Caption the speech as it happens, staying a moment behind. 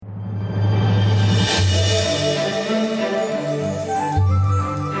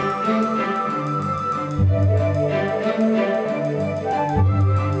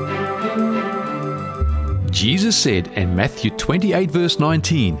Jesus said in Matthew 28 verse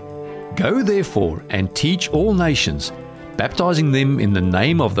 19, "Go therefore and teach all nations, baptizing them in the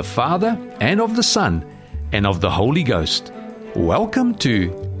name of the Father and of the Son and of the Holy Ghost." Welcome to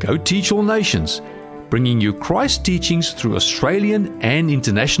Go Teach All Nations, bringing you Christ teachings through Australian and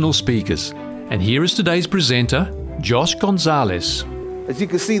international speakers. And here is today's presenter, Josh Gonzalez. As you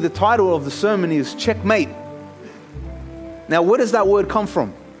can see, the title of the sermon is Checkmate. Now, where does that word come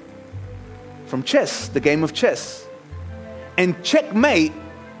from? From chess, the game of chess. And checkmate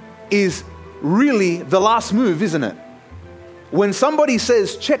is really the last move, isn't it? When somebody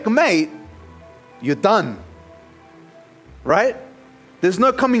says checkmate, you're done. Right? There's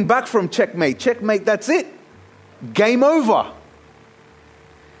no coming back from checkmate. Checkmate, that's it. Game over.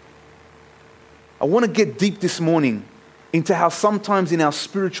 I want to get deep this morning into how sometimes in our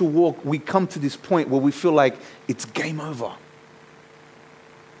spiritual walk we come to this point where we feel like it's game over.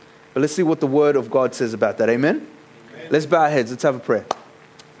 But let's see what the Word of God says about that. Amen? Amen. Let's bow our heads. Let's have a prayer.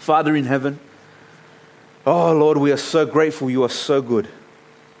 Father in heaven, oh Lord, we are so grateful. You are so good.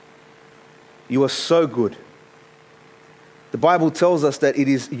 You are so good. The Bible tells us that it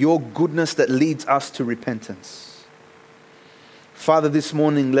is your goodness that leads us to repentance. Father, this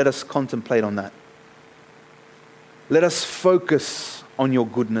morning, let us contemplate on that. Let us focus on your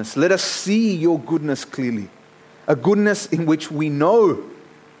goodness. Let us see your goodness clearly. A goodness in which we know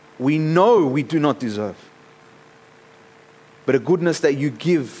we do not deserve. But a goodness that you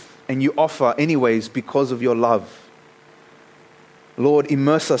give and you offer anyways because of your love. Lord,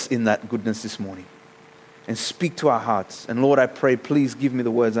 immerse us in that goodness this morning and speak to our hearts. And Lord, I pray, please give me the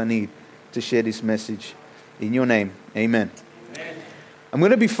words I need to share this message. In your name, amen. Amen. I'm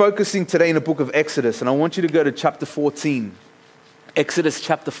going to be focusing today in the book of Exodus, and I want you to go to chapter 14. Exodus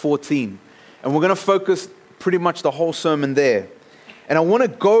chapter 14. And we're going to focus pretty much the whole sermon there. And I want to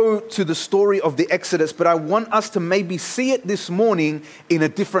go to the story of the Exodus, but I want us to maybe see it this morning in a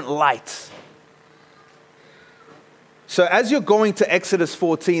different light. So as you're going to Exodus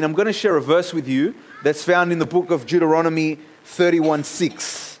 14, I'm going to share a verse with you that's found in the book of Deuteronomy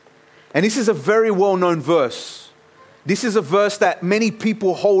 31:6. And this is a very well-known verse. This is a verse that many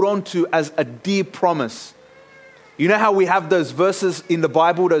people hold on to as a dear promise. You know how we have those verses in the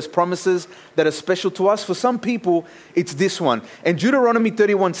Bible, those promises that are special to us? For some people, it's this one. And Deuteronomy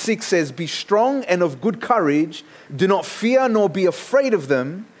 31:6 says, "Be strong and of good courage. Do not fear nor be afraid of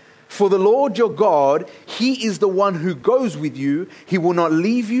them. For the Lord your God, He is the one who goes with you. He will not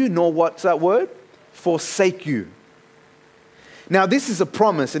leave you, nor," what's that word? "Forsake you." Now, this is a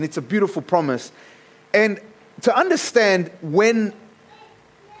promise, and it's a beautiful promise. And to understand when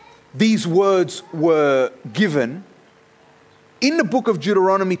these words were given, in the book of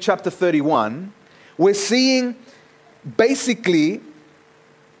Deuteronomy chapter 31, we're seeing basically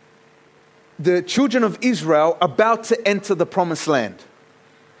the children of Israel about to enter the promised land.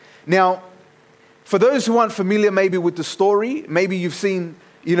 Now, for those who aren't familiar maybe with the story, maybe you've seen,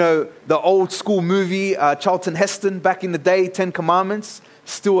 the old school movie, Charlton Heston back in the day, 10 Commandments,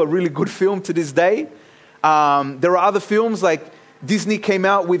 still a really good film to this day. There are other films like Disney came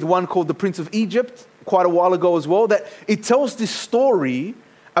out with one called The Prince of Egypt quite a while ago as well, that it tells this story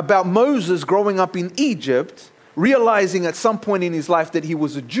about Moses growing up in Egypt, realizing at some point in his life that he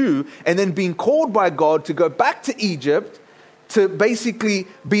was a Jew, and then being called by God to go back to Egypt to basically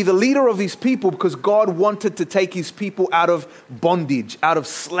be the leader of his people because God wanted to take his people out of bondage, out of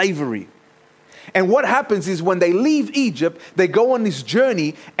slavery. And what happens is when they leave Egypt, they go on this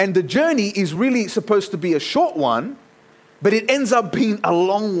journey, and the journey is really supposed to be a short one, but it ends up being a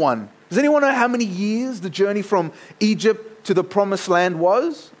long one. Does anyone know how many years the journey from Egypt to the promised land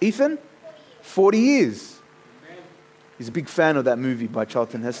was? Ethan? 40 years. He's a big fan of that movie by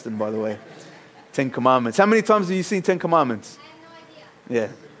Charlton Heston, by the way. 10 Commandments. How many times have you seen 10 Commandments? I have no idea.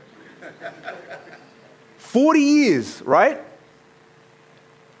 Yeah. 40 years, right?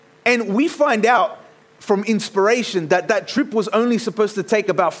 And we find out from inspiration that that trip was only supposed to take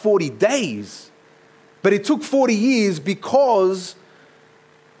about 40 days. But it took 40 years because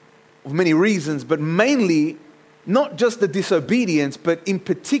of many reasons, but mainly not just the disobedience, but in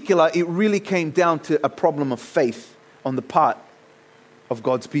particular, it really came down to a problem of faith on the part of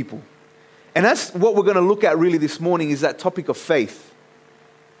God's people. And that's what we're going to look at really this morning, is that topic of faith.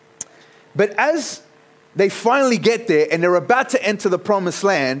 But as they finally get there and they're about to enter the promised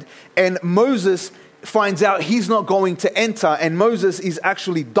land, and Moses finds out he's not going to enter, and Moses is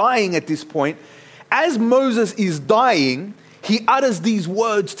actually dying at this point. As Moses is dying, he utters these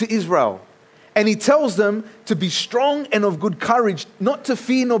words to Israel. And he tells them to be strong and of good courage, not to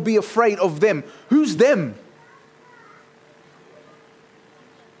fear nor be afraid of them. Who's them?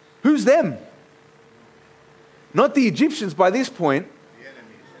 Who's them? Not the Egyptians by this point,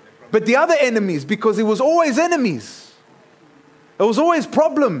 but the other enemies, because it was always enemies. There was always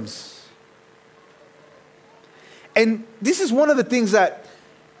problems. And this is one of the things that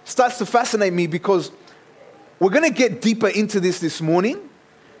starts to fascinate me, because we're going to get deeper into this morning.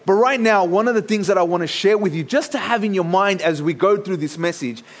 But right now, one of the things that I want to share with you, just to have in your mind as we go through this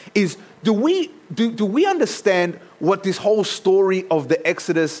message, is do we understand what this whole story of the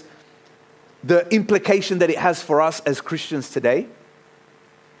Exodus, the implication that it has for us as Christians today?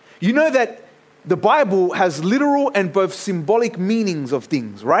 You know that the Bible has literal and both symbolic meanings of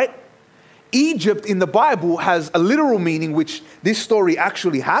things, right? Egypt in the Bible has a literal meaning, which this story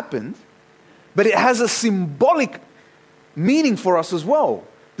actually happened, but it has a symbolic meaning for us as well.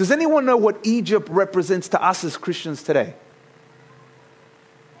 Does anyone know what Egypt represents to us as Christians today?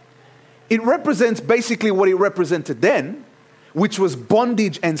 It represents basically what it represented then, which was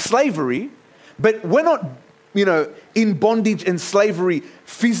bondage and slavery, but we're not, in bondage and slavery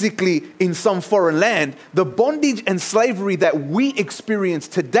physically in some foreign land. The bondage and slavery that we experience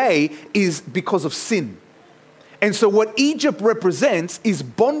today is because of sin. And so what Egypt represents is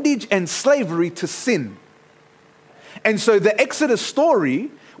bondage and slavery to sin. And so the Exodus story,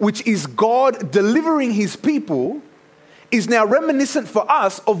 which is God delivering his people, is now reminiscent for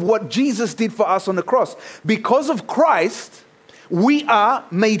us of what Jesus did for us on the cross. Because of Christ, we are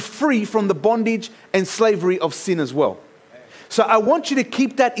made free from the bondage and slavery of sin as well. So I want you to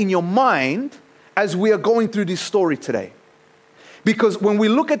keep that in your mind as we are going through this story today. Because when we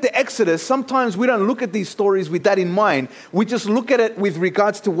look at the Exodus, sometimes we don't look at these stories with that in mind. We just look at it with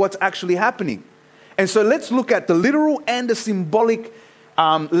regards to what's actually happening. And so let's look at the literal and the symbolic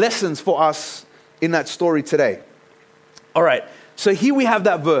lessons for us in that story today. All right, so here we have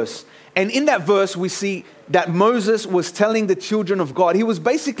that verse. And in that verse, we see that Moses was telling the children of God. He was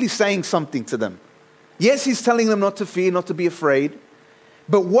basically saying something to them. Yes, he's telling them not to fear, not to be afraid.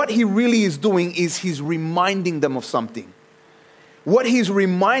 But what he really is doing is he's reminding them of something. What he's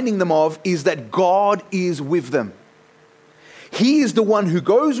reminding them of is that God is with them. He is the one who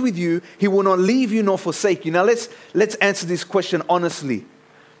goes with you. He will not leave you nor forsake you. Now let's answer this question honestly.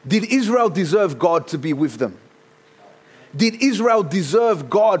 Did Israel deserve God to be with them? Did Israel deserve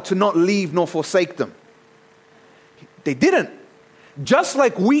God to not leave nor forsake them? They didn't. Just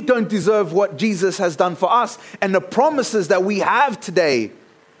like we don't deserve what Jesus has done for us and the promises that we have today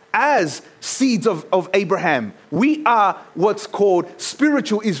as seeds of Abraham. We are what's called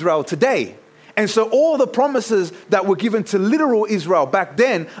spiritual Israel today. And so all the promises that were given to literal Israel back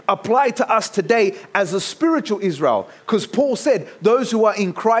then apply to us today as a spiritual Israel. Because Paul said, those who are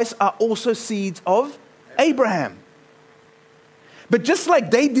in Christ are also seeds of Abraham. But just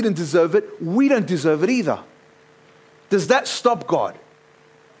like they didn't deserve it, we don't deserve it either. Does that stop God?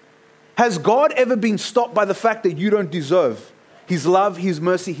 Has God ever been stopped by the fact that you don't deserve his love, his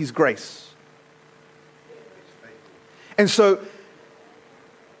mercy, his grace? And so,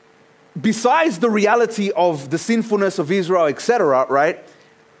 besides the reality of the sinfulness of Israel, etc., right?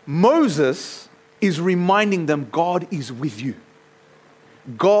 Moses is reminding them God is with you.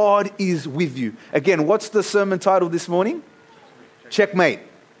 God is with you. Again, what's the sermon title this morning? Checkmate.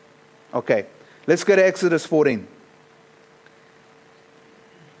 Okay, let's go to Exodus 14.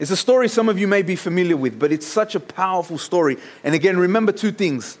 It's a story some of you may be familiar with, but it's such a powerful story. And again, remember two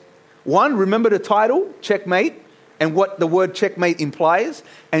things. One, remember the title, Checkmate, and what the word checkmate implies.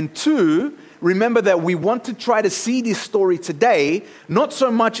 And two, remember that we want to try to see this story today, not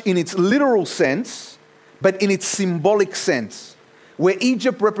so much in its literal sense, but in its symbolic sense. Where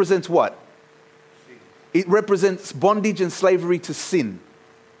Egypt represents what? It represents bondage and slavery to sin.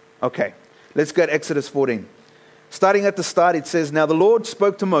 Okay, let's go to Exodus 14. Starting at the start, it says, Now the Lord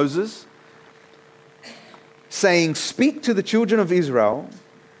spoke to Moses, saying, Speak to the children of Israel,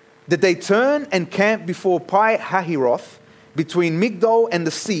 that they turn and camp before Pi Hahiroth, between Migdol and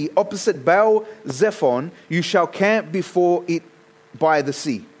the sea, opposite Baal Zephon. You shall camp before it by the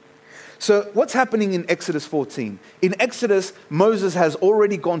sea. So what's happening in Exodus 14? In Exodus, Moses has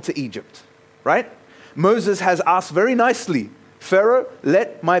already gone to Egypt, right? Moses has asked very nicely, Pharaoh,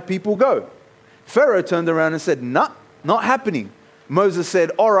 let my people go. Pharaoh turned around and said, nah, not happening. Moses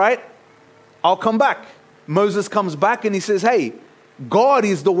said, all right, I'll come back. Moses comes back and he says, hey, God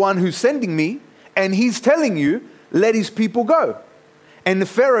is the one who's sending me, and he's telling you, let his people go. And the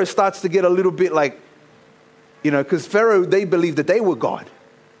Pharaoh starts to get a little bit like, because Pharaoh, they believed that they were God.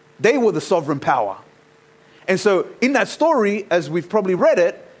 They were the sovereign power. And so in that story, as we've probably read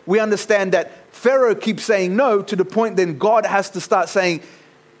it, we understand that Pharaoh keeps saying no, to the point then God has to start saying,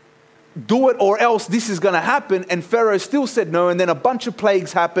 do it or else this is going to happen. And Pharaoh still said no, and then a bunch of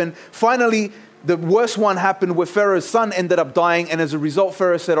plagues happened. Finally, the worst one happened where Pharaoh's son ended up dying, and as a result,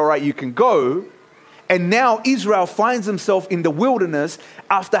 Pharaoh said, all right, you can go. And now Israel finds himself in the wilderness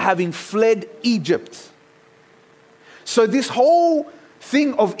after having fled Egypt. So this whole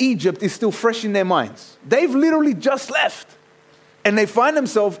thing of Egypt is still fresh in their minds. They've literally just left, and they find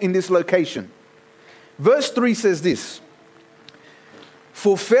themselves in this location. Verse 3 says this,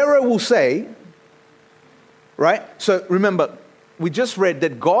 for Pharaoh will say, right? So remember, we just read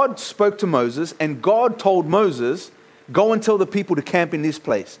that God spoke to Moses, and God told Moses, go and tell the people to camp in this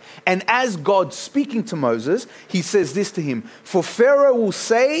place. And as God's speaking to Moses, he says this to him, for Pharaoh will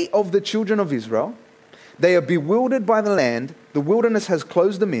say of the children of Israel, they are bewildered by the land, the wilderness has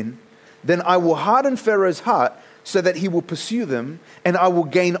closed them in, then I will harden Pharaoh's heart so that he will pursue them, and I will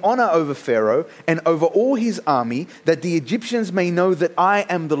gain honor over Pharaoh and over all his army, that the Egyptians may know that I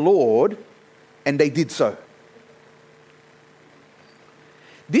am the Lord. And they did so.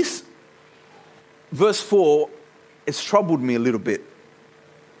 This verse 4 has troubled me a little bit.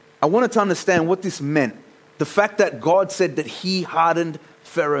 I wanted to understand what this meant. The fact that God said that he hardened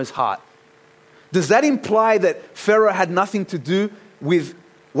Pharaoh's heart. Does that imply that Pharaoh had nothing to do with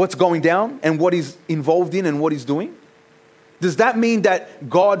what's going down and what he's involved in and what he's doing? Does that mean that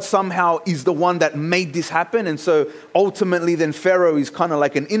God somehow is the one that made this happen? And so ultimately then Pharaoh is kind of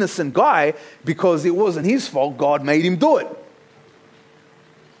like an innocent guy because it wasn't his fault. God made him do it.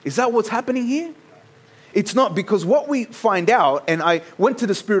 Is that what's happening here? It's not, because what we find out, and I went to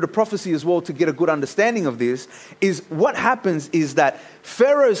the Spirit of Prophecy as well to get a good understanding of this, is what happens is that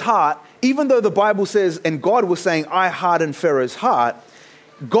Pharaoh's heart, even though the Bible says, and God was saying, I hardened Pharaoh's heart,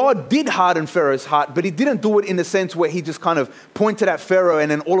 God did harden Pharaoh's heart, but he didn't do it in the sense where he just kind of pointed at Pharaoh and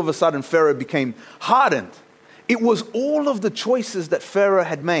then all of a sudden Pharaoh became hardened. It was all of the choices that Pharaoh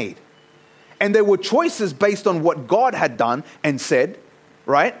had made. And they were choices based on what God had done and said,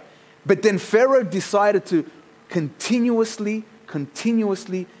 right? But then Pharaoh decided to continuously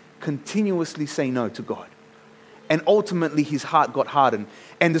say no to God. And ultimately his heart got hardened.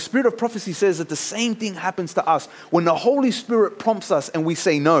 And the Spirit of Prophecy says that the same thing happens to us when the Holy Spirit prompts us and we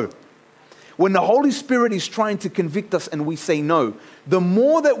say no. When the Holy Spirit is trying to convict us and we say no, the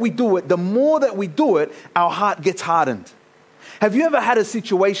more that we do it, our heart gets hardened. Have you ever had a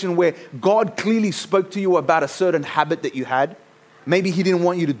situation where God clearly spoke to you about a certain habit that you had? Maybe he didn't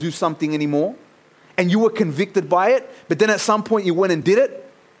want you to do something anymore and you were convicted by it, but then at some point you went and did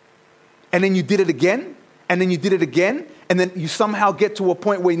it, and then you did it again, and then you did it again, and then you somehow get to a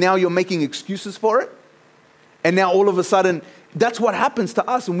point where now you're making excuses for it. And now all of a sudden, that's what happens to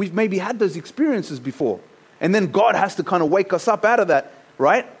us, and we've maybe had those experiences before. And then God has to kind of wake us up out of that,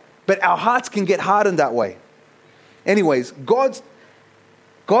 right? But our hearts can get hardened that way. Anyways, God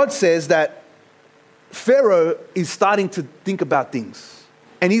says that Pharaoh is starting to think about things.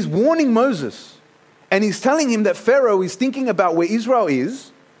 And he's warning Moses. And he's telling him that Pharaoh is thinking about where Israel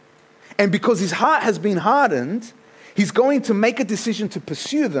is. And because his heart has been hardened, he's going to make a decision to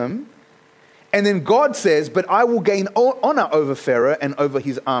pursue them. And then God says, but I will gain honor over Pharaoh and over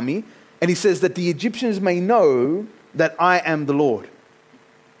his army. And he says that the Egyptians may know that I am the Lord.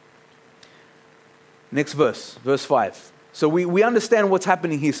 Next verse 5. So we understand what's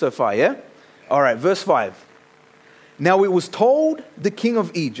happening here so far, yeah? All right, verse 5. Now it was told the king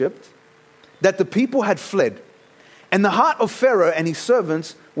of Egypt that the people had fled, and the heart of Pharaoh and his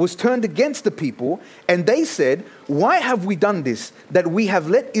servants was turned against the people, and they said, why have we done this, that we have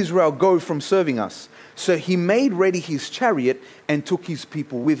let Israel go from serving us? So he made ready his chariot and took his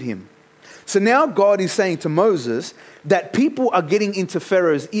people with him. So now God is saying to Moses that people are getting into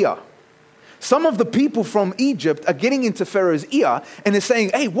Pharaoh's ear. Some of the people from Egypt are getting into Pharaoh's ear and they're saying,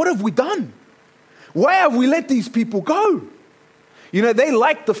 hey, what have we done? Why have we let these people go? You know, they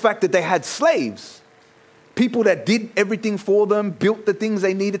liked the fact that they had slaves. People that did everything for them, built the things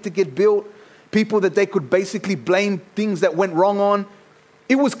they needed to get built. People that they could basically blame things that went wrong on.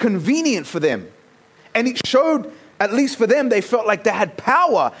 It was convenient for them. And it showed, at least for them, they felt like they had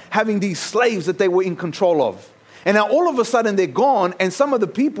power having these slaves that they were in control of. And now all of a sudden they're gone, and some of the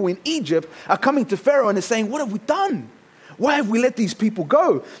people in Egypt are coming to Pharaoh and they're saying, what have we done? Why have we let these people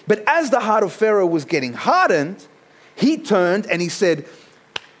go? But as the heart of Pharaoh was getting hardened, he turned and he said,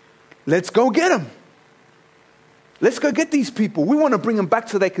 let's go get them. Let's go get these people. We want to bring them back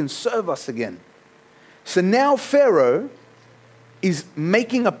so they can serve us again. So now Pharaoh is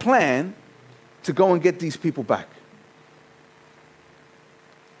making a plan to go and get these people back.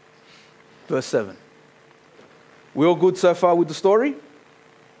 Verse 7. We all good so far with the story?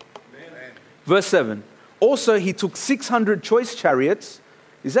 Amen. Verse 7. Also, he took 600 choice chariots.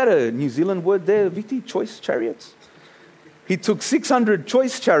 Is that a New Zealand word there, Viti? Choice chariots? He took 600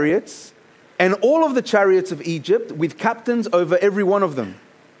 choice chariots and all of the chariots of Egypt with captains over every one of them.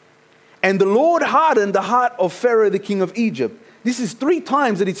 And the Lord hardened the heart of Pharaoh, the king of Egypt. This is 3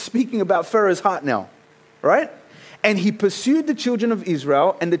 times that it's speaking about Pharaoh's heart now, right? And he pursued the children of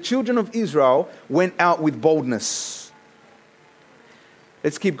Israel, and the children of Israel went out with boldness.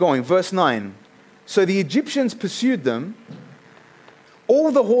 Let's keep going. Verse 9. So the Egyptians pursued them,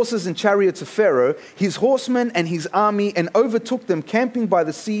 all the horses and chariots of Pharaoh, his horsemen and his army, and overtook them camping by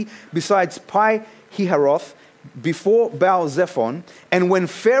the sea besides Pi-Hahiroth, before Baal-zephon. And when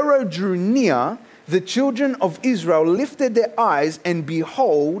Pharaoh drew near, the children of Israel lifted their eyes, and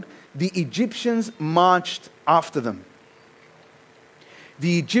behold, the Egyptians marched after them.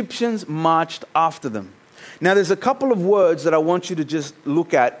 The Egyptians marched after them. Now, there's a couple of words that I want you to just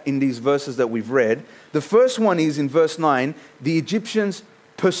look at in these verses that we've read. The first one is in verse 9, the Egyptians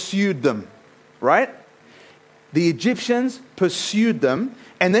pursued them, right? The Egyptians pursued them.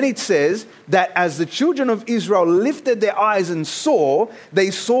 And then it says that as the children of Israel lifted their eyes and saw,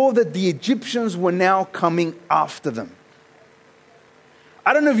 they saw that the Egyptians were now coming after them.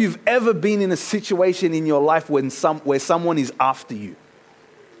 I don't know if you've ever been in a situation in your life where someone is after you.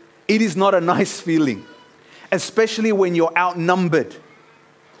 It is not a nice feeling, especially when you're outnumbered.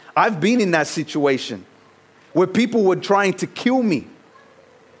 I've been in that situation where people were trying to kill me.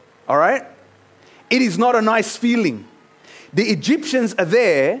 All right? It is not a nice feeling. The Egyptians are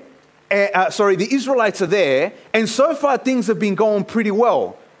there, the Israelites are there, and so far things have been going pretty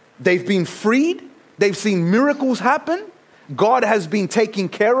well. They've been freed. They've seen miracles happen. God has been taking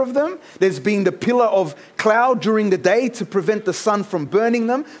care of them. There's been the pillar of cloud during the day to prevent the sun from burning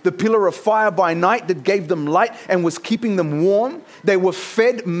them, the pillar of fire by night that gave them light and was keeping them warm. They were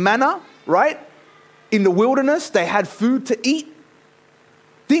fed manna, right? In the wilderness, they had food to eat.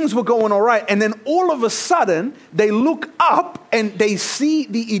 Things were going all right. And then all of a sudden, they look up and they see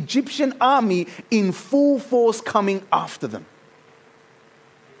the Egyptian army in full force coming after them.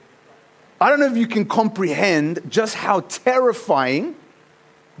 I don't know if you can comprehend just how terrifying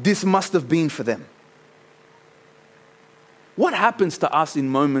this must have been for them. What happens to us in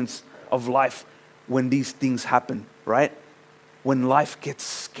moments of life when these things happen, right? When life gets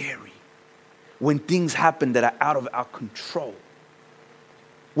scary, when things happen that are out of our control,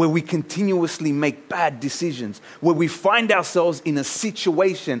 where we continuously make bad decisions, where we find ourselves in a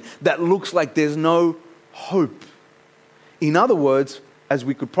situation that looks like there's no hope. In other words, as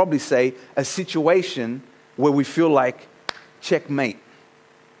we could probably say, a situation where we feel like checkmate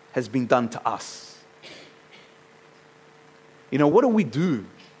has been done to us. You know, what do we do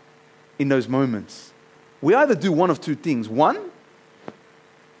in those moments? We either do one of 2 things. One,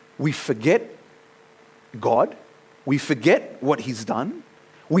 we forget God. We forget what He's done.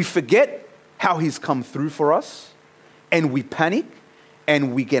 We forget how He's come through for us. And we panic,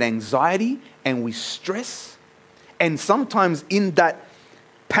 and we get anxiety, and we stress. And sometimes in that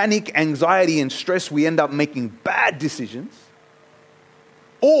panic, anxiety, and stress, we end up making bad decisions.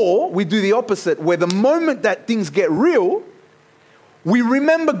 Or we do the opposite, where the moment that things get real, we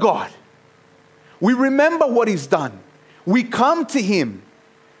remember God. We remember what He's done. We come to Him,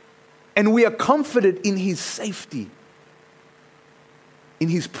 and we are comforted in His safety, in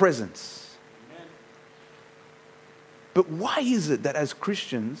His presence. Amen. But why is it that as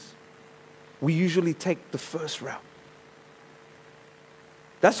Christians, we usually take the first route?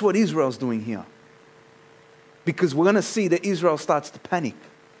 That's what Israel's doing here. Because we're going to see that Israel starts to panic.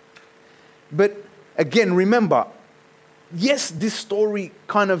 But again, remember, yes, this story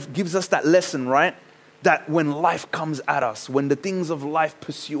kind of gives us that lesson, right? That when life comes at us, when the things of life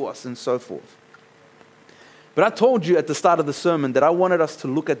pursue us and so forth. But I told you at the start of the sermon that I wanted us to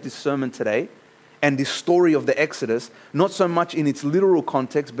look at this sermon today and this story of the Exodus, not so much in its literal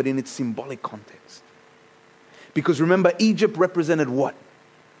context, but in its symbolic context. Because remember, Egypt represented what?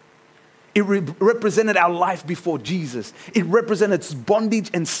 It represented our life before Jesus. It represented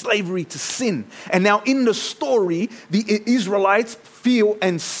bondage and slavery to sin. And now in the story, the Israelites feel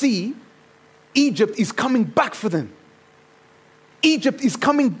and see Egypt is coming back for them. Egypt is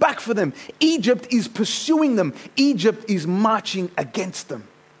coming back for them. Egypt is pursuing them. Egypt is marching against them.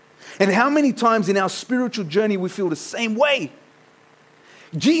 And how many times in our spiritual journey we feel the same way?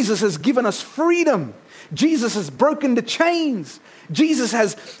 Jesus has given us freedom. Jesus has broken the chains. Jesus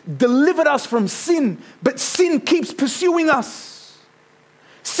has delivered us from sin, but sin keeps pursuing us.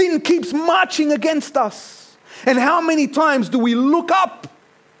 Sin keeps marching against us. And how many times do we look up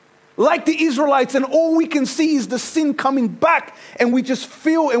like the Israelites and all we can see is the sin coming back and we just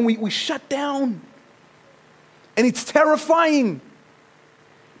feel and we shut down. And it's terrifying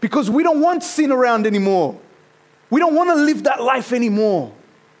because we don't want sin around anymore. We don't want to live that life anymore.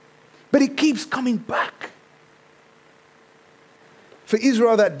 But it keeps coming back. For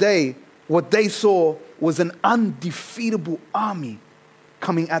Israel that day, what they saw was an undefeatable army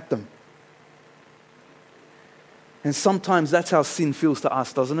coming at them. And sometimes that's how sin feels to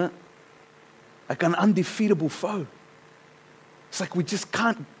us, doesn't it? Like an undefeatable foe. It's like we just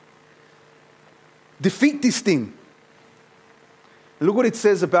can't defeat this thing. Look what it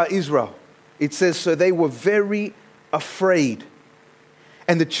says about Israel. It says, so they were very afraid.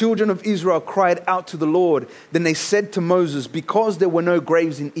 And the children of Israel cried out to the Lord. Then they said to Moses, because there were no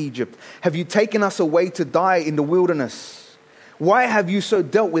graves in Egypt, have you taken us away to die in the wilderness? Why have you so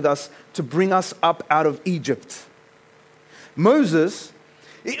dealt with us to bring us up out of Egypt? Moses,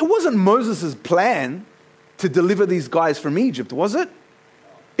 it wasn't Moses' plan to deliver these guys from Egypt, was it?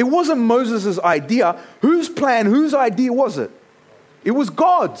 It wasn't Moses' idea. Whose plan, whose idea was it? It was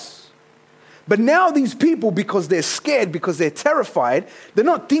God's. But now these people, because they're scared, because they're terrified, they're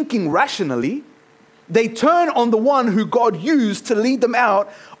not thinking rationally. They turn on the one who God used to lead them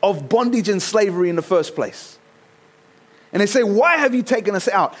out of bondage and slavery in the first place. And they say, why have you taken us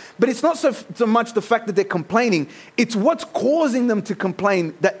out? But it's not so much the fact that they're complaining. It's what's causing them to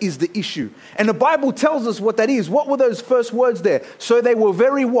complain that is the issue. And the Bible tells us what that is. What were those first words there? So they were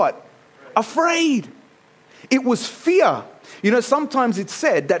very what? Afraid. It was fear. You know, sometimes it's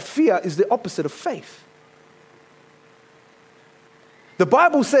said that fear is the opposite of faith. The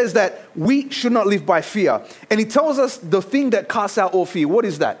Bible says that we should not live by fear. And it tells us the thing that casts out all fear. What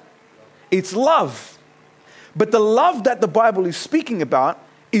is that? It's love. But the love that the Bible is speaking about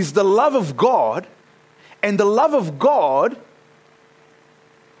is the love of God. And the love of God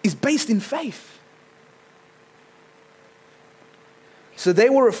is based in faith. So they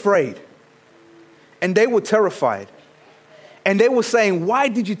were afraid. And they were terrified. And they were saying, why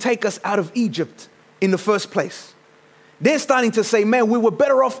did you take us out of Egypt in the first place? They're starting to say, man, we were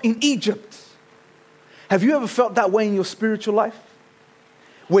better off in Egypt. Have you ever felt that way in your spiritual life?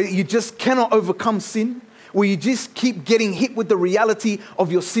 Where you just cannot overcome sin? Where you just keep getting hit with the reality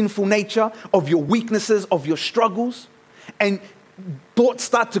of your sinful nature, of your weaknesses, of your struggles? And thoughts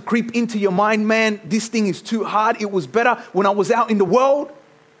start to creep into your mind, man, this thing is too hard. It was better when I was out in the world.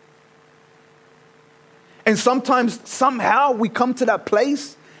 And sometimes, somehow, we come to that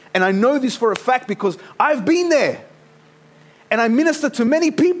place, and I know this for a fact because I've been there. And I minister to many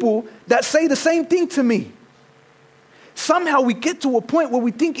people that say the same thing to me. Somehow we get to a point where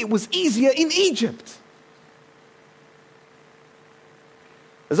we think it was easier in Egypt.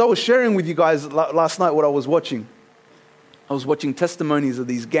 As I was sharing with you guys last night what I was watching testimonies of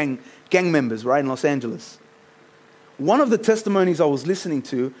these gang members, right, in Los Angeles. One of the testimonies I was listening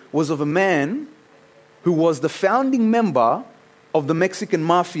to was of a man who was the founding member of the Mexican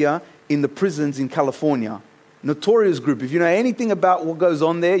mafia in the prisons in California. Notorious group. If you know anything about what goes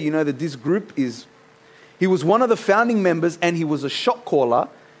on there, you know that this group he was one of the founding members and he was a shot caller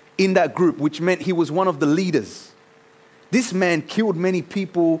in that group, which meant he was one of the leaders. This man killed many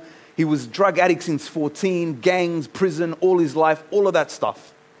people. He was drug addict since 14, gangs, prison, all his life, all of that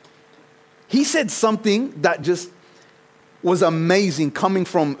stuff. He said something that just was amazing coming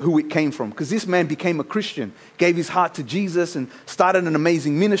from who it came from. Because this man became a Christian, gave his heart to Jesus and started an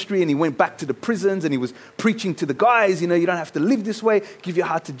amazing ministry, and he went back to the prisons and he was preaching to the guys, you know, you don't have to live this way, give your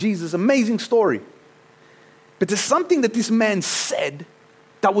heart to Jesus. Amazing story. But there's something that this man said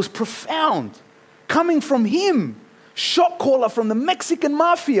that was profound, coming from him, shot caller from the Mexican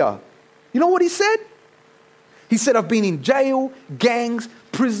mafia. You know what he said? He said, I've been in jail, gangs,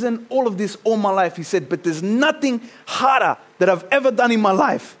 prison, all of this all my life. He said, but there's nothing harder that I've ever done in my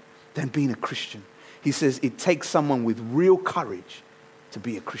life than being a Christian. He says, it takes someone with real courage to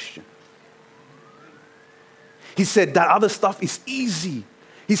be a Christian. He said, that other stuff is easy.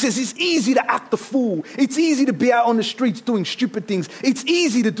 He says, it's easy to act the fool. It's easy to be out on the streets doing stupid things. It's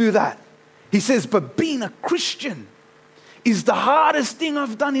easy to do that. He says, but being a Christian is the hardest thing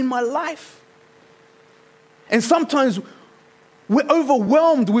I've done in my life. And sometimes we're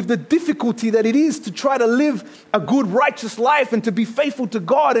overwhelmed with the difficulty that it is to try to live a good, righteous life and to be faithful to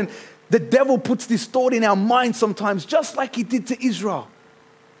God. And the devil puts this thought in our mind sometimes, just like he did to Israel.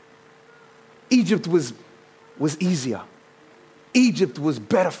 Egypt was easier. Egypt was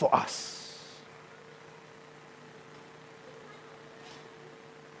better for us.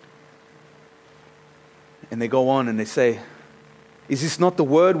 And they go on and they say, is this not the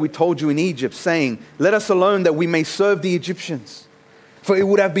word we told you in Egypt, saying, let us alone that we may serve the Egyptians? For it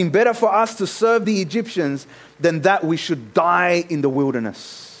would have been better for us to serve the Egyptians than that we should die in the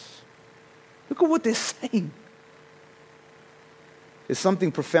wilderness. Look at what they're saying. There's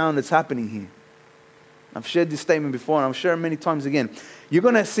something profound that's happening here. I've shared this statement before, and I'll share it many times again. You're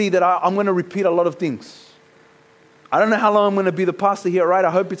going to see that I'm going to repeat a lot of things. I don't know how long I'm going to be the pastor here, right?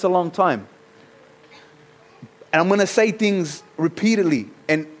 I hope it's a long time. And I'm going to say things repeatedly.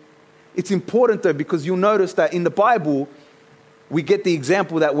 And it's important, though, because you'll notice that in the Bible, we get the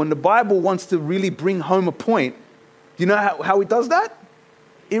example that when the Bible wants to really bring home a point, do you know how it does that?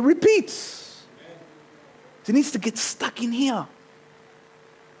 It repeats. It needs to get stuck in here.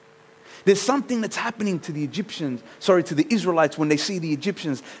 There's something that's happening to the Israelites when they see the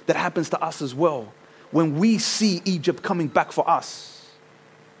Egyptians that happens to us as well. When we see Egypt coming back for us.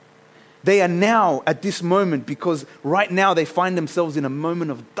 They are now at this moment, because right now they find themselves in a moment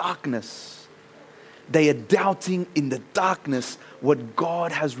of darkness. They are doubting in the darkness what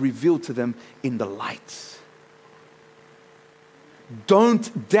God has revealed to them in the light.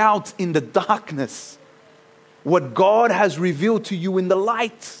 Don't doubt in the darkness what God has revealed to you in the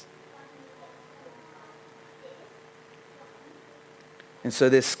light. And so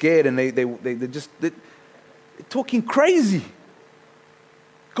they're scared, and they're talking crazy.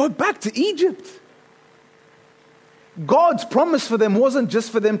 Go back to Egypt. God's promise for them wasn't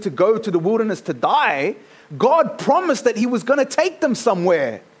just for them to go to the wilderness to die. God promised that He was going to take them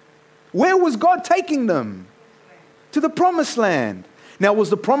somewhere. Where was God taking them? To the promised land. Now, was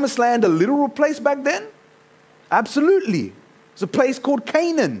the promised land a literal place back then? Absolutely. It's a place called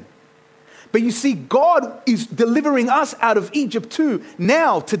Canaan. But you see, God is delivering us out of Egypt too,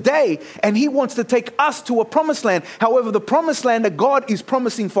 now, today, and He wants to take us to a promised land. However, the promised land that God is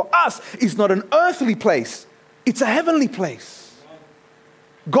promising for us is not an earthly place. It's a heavenly place.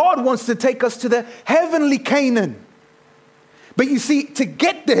 God wants to take us to the heavenly Canaan. But you see, to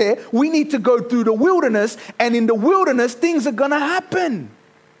get there, we need to go through the wilderness, and in the wilderness, things are going to happen.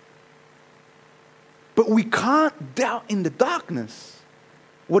 But we can't doubt in the darkness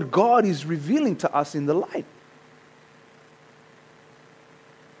what God is revealing to us in the light.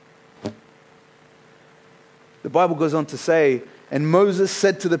 The Bible goes on to say, and Moses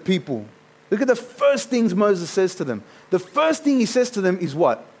said to the people, look at the first things Moses says to them. The first thing he says to them is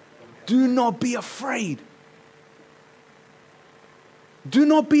what? Do not be afraid. Do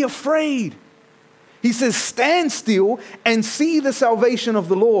not be afraid. He says, stand still and see the salvation of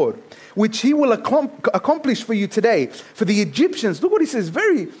the Lord, which He will accomplish for you today. For the Egyptians, look what he says,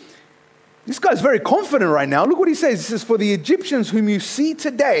 this guy's very confident right now. Look what he says. He says, for the Egyptians whom you see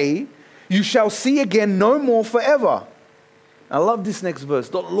today, you shall see again no more forever. I love this next verse.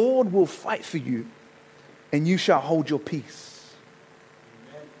 The Lord will fight for you, and you shall hold your peace.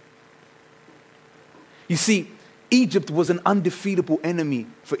 Amen. You see, Egypt was an undefeatable enemy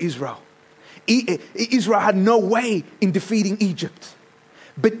for Israel. Israel had no way in defeating Egypt.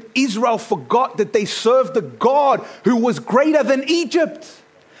 But Israel forgot that they served the God who was greater than Egypt.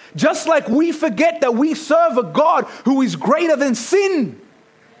 Just like we forget that we serve a God who is greater than sin.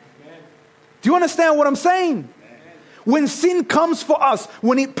 Amen. Do you understand what I'm saying? Amen. When sin comes for us,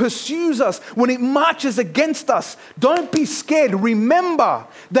 when it pursues us, when it marches against us, don't be scared. Remember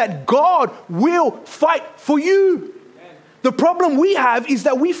that God will fight for you. The problem we have is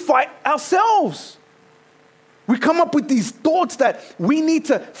that we fight ourselves. We come up with these thoughts that we need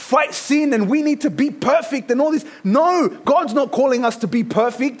to fight sin and we need to be perfect and all this. No, God's not calling us to be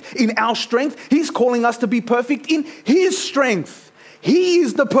perfect in our strength. He's calling us to be perfect in His strength. He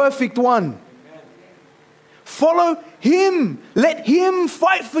is the perfect one. Amen. Follow Him. Let Him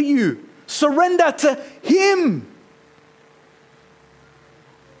fight for you. Surrender to Him.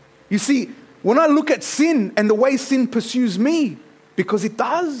 You see, when I look at sin and the way sin pursues me, because it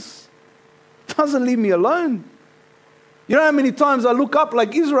doesn't leave me alone. You know how many times I look up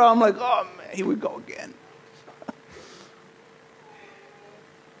like Israel, I'm like, oh man, here we go again.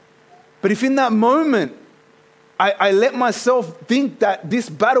 But if in that moment, I let myself think that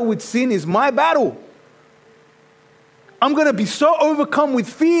this battle with sin is my battle, I'm going to be so overcome with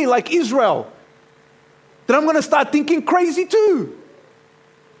fear like Israel that I'm going to start thinking crazy too.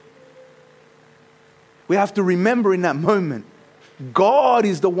 We have to remember in that moment, God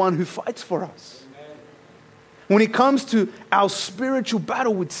is the one who fights for us. Amen. When it comes to our spiritual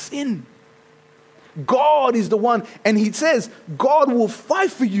battle with sin, God is the one, and He says, God will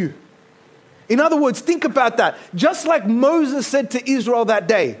fight for you. In other words, think about that. Just like Moses said to Israel that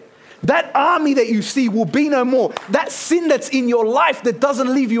day, that army that you see will be no more. That sin that's in your life that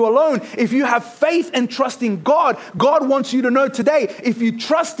doesn't leave you alone. If you have faith and trust in God, God wants you to know today, if you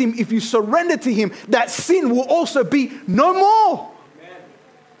trust Him, if you surrender to Him, that sin will also be no more. Amen.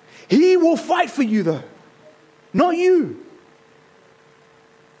 He will fight for you though, not you.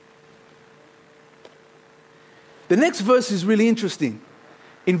 The next verse is really interesting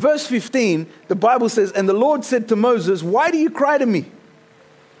In verse 15, the Bible says, "And the Lord said to Moses, 'Why do you cry to me?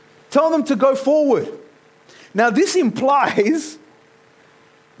 Tell them to go forward.'" Now this implies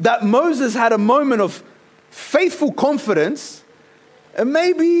that Moses had a moment of faithful confidence and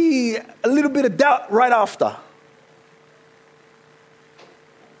maybe a little bit of doubt right after.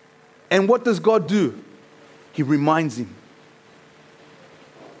 And what does God do? He reminds him.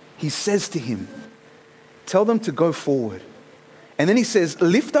 He says to him, "Tell them to go forward." And then he says,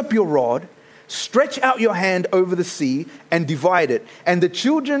 "Lift up your rod, stretch out your hand over the sea and divide it. And the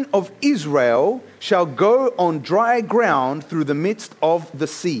children of Israel shall go on dry ground through the midst of the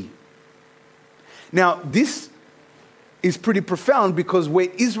sea." Now, this is pretty profound because where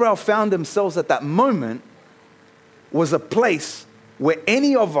Israel found themselves at that moment was a place where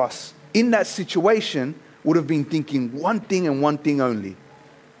any of us in that situation would have been thinking one thing and one thing only.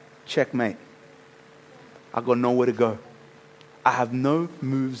 Checkmate. I got nowhere to go. I have no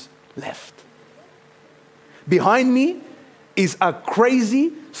moves left. Behind me is a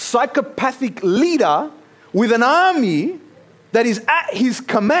crazy, psychopathic leader with an army that is at his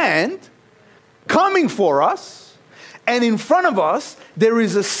command, coming for us. And in front of us, there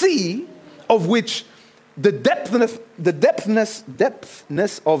is a sea of which the depthness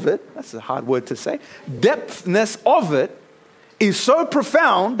of it, that's a hard word to say, depthness of it is so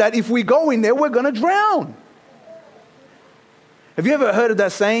profound that if we go in there, we're going to drown. Have you ever heard of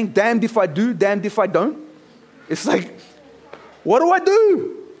that saying, damned if I do, damned if I don't? It's like, what do I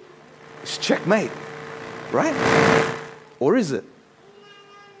do? It's checkmate, right? Or is it?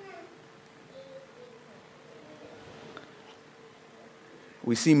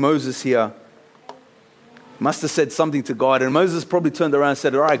 We see Moses here must have said something to God, and Moses probably turned around and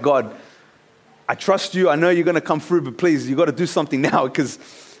said, "All right, God, I trust you. I know you're going to come through, but please, you got to do something now because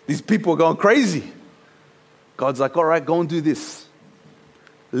these people are going crazy." God's like, "All right, go and do this.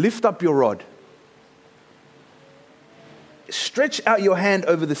 Lift up your rod. Stretch out your hand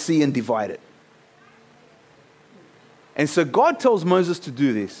over the sea and divide it." And so God tells Moses to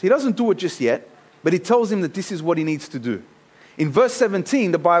do this. He doesn't do it just yet, but he tells him that this is what he needs to do. In verse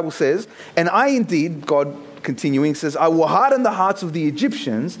 17, the Bible says, "And I indeed," God continuing says, "I will harden the hearts of the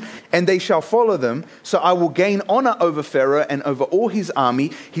Egyptians, and they shall follow them. So I will gain honor over Pharaoh and over all his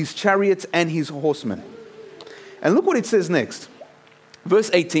army, his chariots and his horsemen." And look what it says next.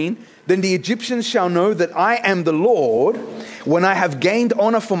 Verse 18, "Then the Egyptians shall know that I am the Lord when I have gained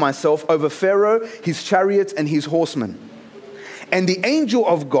honor for myself over Pharaoh, his chariots and his horsemen." And the angel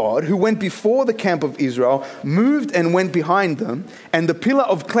of God who went before the camp of Israel moved and went behind them, and the pillar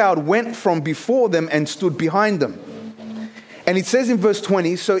of cloud went from before them and stood behind them. And it says in verse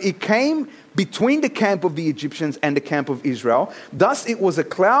 20, "So it came between the camp of the Egyptians and the camp of Israel. Thus it was a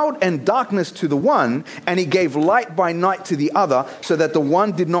cloud and darkness to the one, and it gave light by night to the other, so that the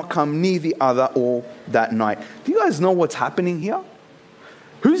one did not come near the other all that night." Do you guys know what's happening here?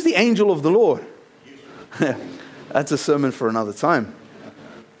 Who's the angel of the Lord? That's a sermon for another time.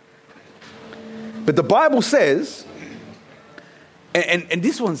 But the Bible says, and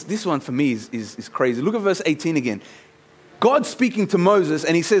this one for me is crazy. Look at verse 18 again. God's speaking to Moses,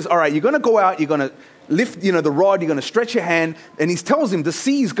 and he says, "All right, you're going to go out, you're going to lift, the rod, you're going to stretch your hand," and he tells him the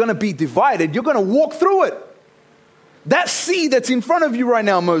sea is going to be divided. You're going to walk through it. That sea that's in front of you right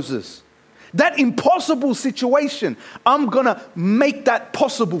now, Moses, that impossible situation, I'm going to make that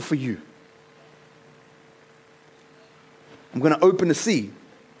possible for you. I'm going to open the sea.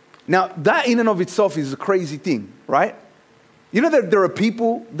 Now, that in and of itself is a crazy thing, right? You know that there are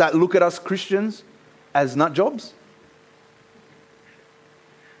people that look at us Christians as nut jobs?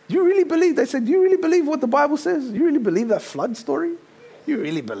 Do you really believe? They said, "Do you really believe what the Bible says? Do you really believe that flood story? You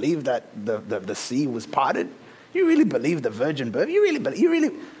really believe that the sea was parted? You really believe the virgin birth? You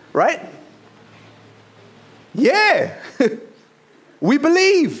really, right? Yeah, we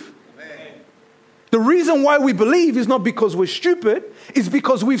believe. The reason why we believe is not because we're stupid. It's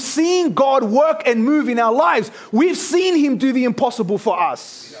because we've seen God work and move in our lives. We've seen him do the impossible for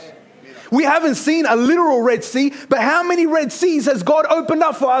us. We haven't seen a literal Red Sea, but how many Red Seas has God opened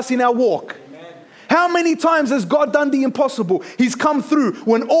up for us in our walk? How many times has God done the impossible? He's come through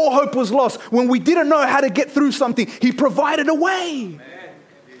when all hope was lost, when we didn't know how to get through something. He provided a way.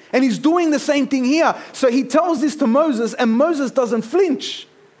 And he's doing the same thing here. So he tells this to Moses, and Moses doesn't flinch.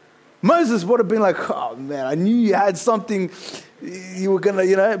 Moses would have been like, "Oh man, I knew you had something, you were going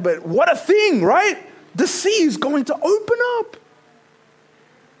to, but what a thing, right? The sea is going to open up."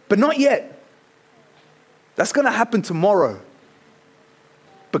 But not yet. That's going to happen tomorrow.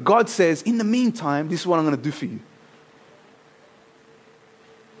 But God says, in the meantime, this is what I'm going to do for you.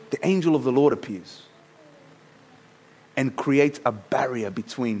 The angel of the Lord appears. and create a barrier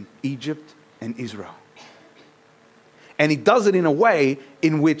between Egypt and Israel. And he does it in a way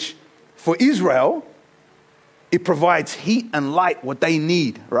in which, for Israel, it provides heat and light, what they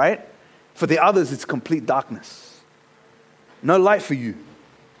need, right? For the others, it's complete darkness. No light for you.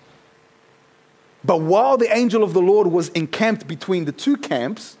 But while the angel of the Lord was encamped between the two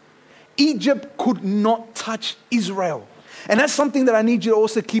camps, Egypt could not touch Israel. And that's something that I need you to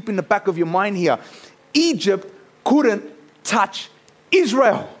also keep in the back of your mind here. Egypt couldn't touch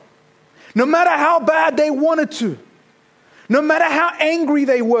Israel. No matter how bad they wanted to. No matter how angry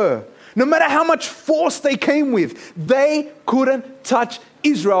they were. No matter how much force they came with. They couldn't touch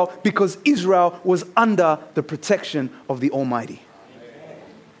Israel because Israel was under the protection of the Almighty.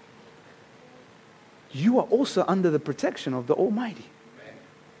 You are also under the protection of the Almighty.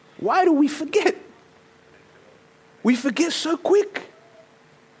 Why do we forget? We forget so quick.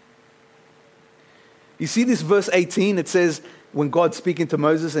 You see this verse 18, it says, when God's speaking to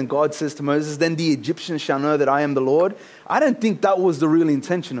Moses and God says to Moses, then the Egyptians shall know that I am the Lord. I don't think that was the real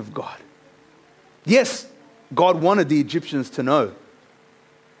intention of God. Yes, God wanted the Egyptians to know.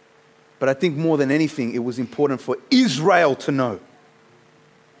 But I think more than anything, it was important for Israel to know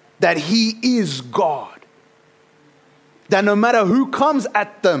that He is God. That no matter who comes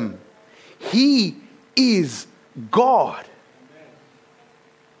at them, He is God.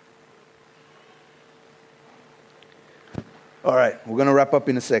 All right, we're going to wrap up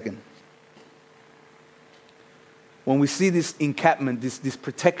in a second. When we see this encampment, this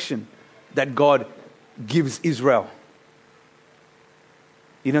protection that God gives Israel,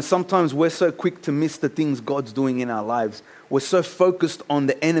 you know, sometimes we're so quick to miss the things God's doing in our lives. We're so focused on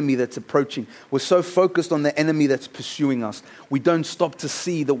the enemy that's approaching. We're so focused on the enemy that's pursuing us. We don't stop to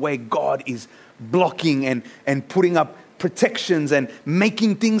see the way God is blocking and putting up protections and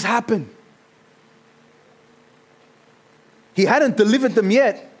making things happen. He hadn't delivered them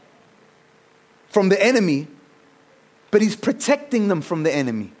yet from the enemy, but He's protecting them from the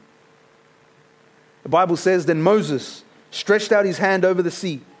enemy. The Bible says, then Moses stretched out his hand over the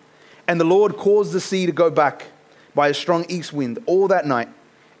sea, and the Lord caused the sea to go back by a strong east wind all that night,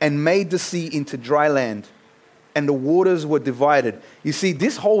 and made the sea into dry land, and the waters were divided. You see,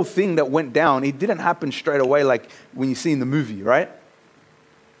 this whole thing that went down, it didn't happen straight away like when you see in the movie, right?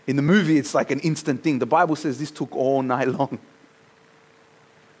 In the movie, it's like an instant thing. The Bible says this took all night long.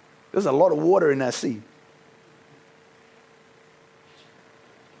 There's a lot of water in that sea.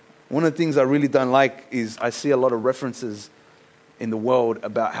 One of the things I really don't like is I see a lot of references in the world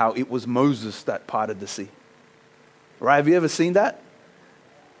about how it was Moses that parted the sea. Right? Have you ever seen that?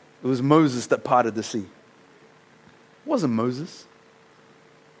 It was Moses that parted the sea. It wasn't Moses.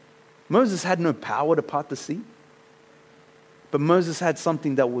 Moses had no power to part the sea. But Moses had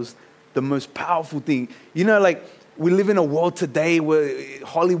something that was the most powerful thing. You know, like, we live in a world today where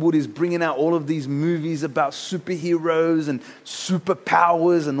Hollywood is bringing out all of these movies about superheroes and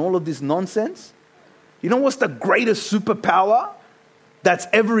superpowers and all of this nonsense. You know what's the greatest superpower that's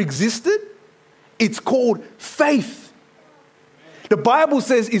ever existed? It's called faith. The Bible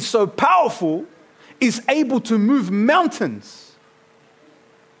says it's so powerful, it's able to move mountains.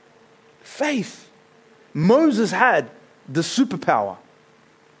 Faith. Moses had the superpower.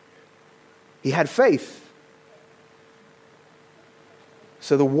 He had faith.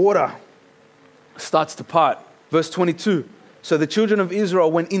 So the water starts to part. Verse 22. So the children of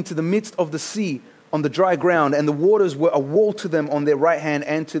Israel went into the midst of the sea on the dry ground, and the waters were a wall to them on their right hand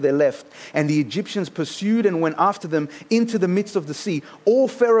and to their left. And the Egyptians pursued and went after them into the midst of the sea. All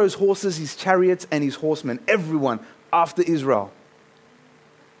Pharaoh's horses, his chariots, and his horsemen, everyone after Israel.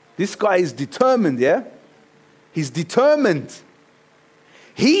 This guy is determined, yeah? He's determined.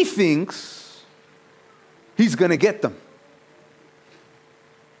 He thinks he's going to get them.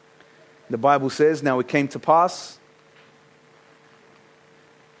 The Bible says, now it came to pass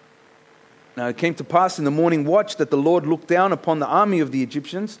in the morning watch that the Lord looked down upon the army of the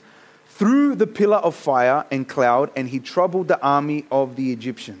Egyptians through the pillar of fire and cloud, and He troubled the army of the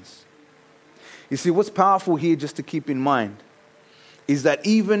Egyptians. You see, what's powerful here just to keep in mind is that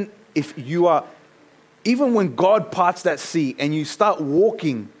even when God parts that sea and you start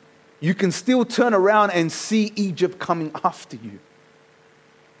walking, you can still turn around and see Egypt coming after you.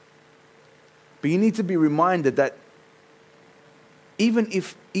 But you need to be reminded that even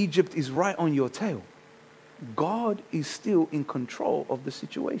if Egypt is right on your tail, God is still in control of the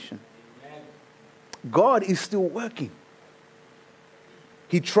situation. Amen. God is still working.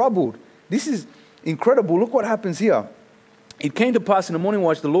 He troubled. This is incredible. Look what happens here. It came to pass in the morning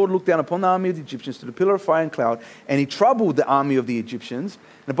watch, the Lord looked down upon the army of the Egyptians to the pillar of fire and cloud, and He troubled the army of the Egyptians.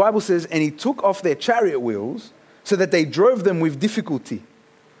 And the Bible says, and He took off their chariot wheels so that they drove them with difficulty.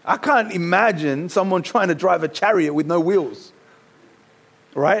 I can't imagine someone trying to drive a chariot with no wheels.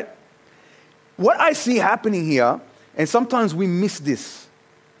 Right? What I see happening here, and sometimes we miss this.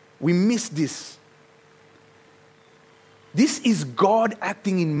 We miss this. This is God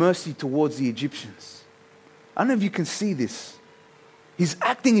acting in mercy towards the Egyptians. I don't know if you can see this. He's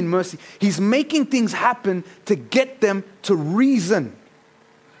acting in mercy. He's making things happen to get them to reason.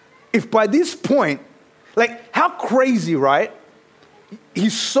 If by this point, like how crazy, right?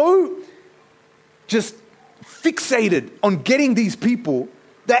 He's so just fixated on getting these people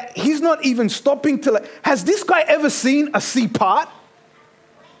that he's not even stopping to has this guy ever seen a sea part?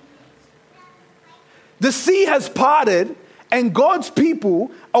 The sea has parted and God's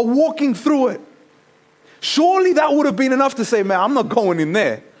people are walking through it. Surely that would have been enough to say, man, I'm not going in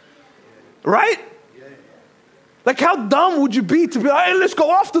there. Right? Like how dumb would you be to be like, hey, let's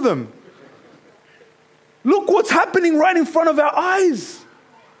go after them. Look what's happening right in front of our eyes.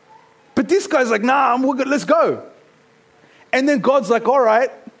 But this guy's like, nah, let's go. And then God's like, all right.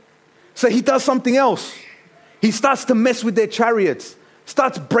 So he does something else. He starts to mess with their chariots,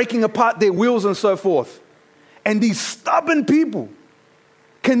 starts breaking apart their wheels and so forth. And these stubborn people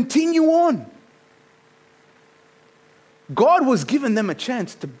continue on. God was giving them a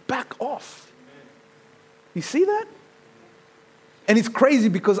chance to back off. You see that? And it's crazy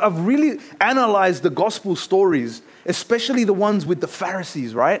because I've really analyzed the gospel stories, especially the ones with the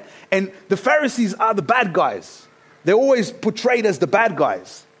Pharisees, right? And the Pharisees are the bad guys. They're always portrayed as the bad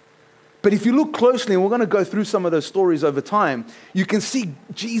guys. But if you look closely, and we're going to go through some of those stories over time, you can see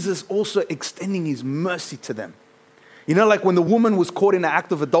Jesus also extending his mercy to them. You know, like when the woman was caught in an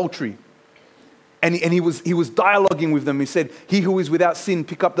act of adultery, and he was dialoguing with them. He said, he who is without sin,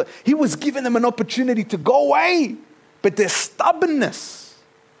 pick up the... He was giving them an opportunity to go away. But their stubbornness.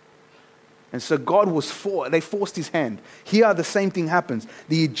 And so God was they forced his hand. Here the same thing happens.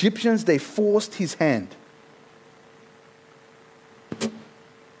 The Egyptians, they forced his hand.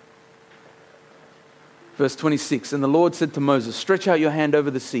 Verse 26, and the Lord said to Moses, stretch out your hand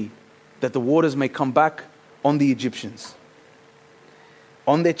over the sea, that the waters may come back on the Egyptians,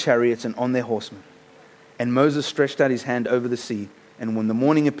 on their chariots and on their horsemen. And Moses stretched out his hand over the sea, and when the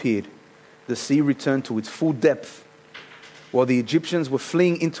morning appeared, the sea returned to its full depth, while the Egyptians were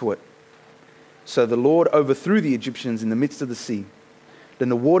fleeing into it. So the Lord overthrew the Egyptians in the midst of the sea. Then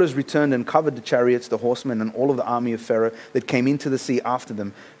the waters returned and covered the chariots, the horsemen, and all of the army of Pharaoh that came into the sea after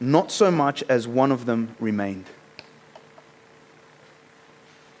them. Not so much as one of them remained.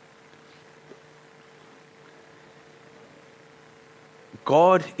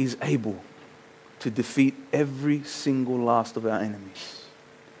 God is able to defeat every single last of our enemies.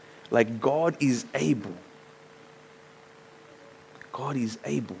 Like God is able. God is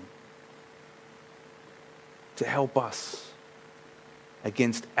able to help us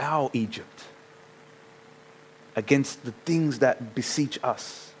against our Egypt, against the things that beseech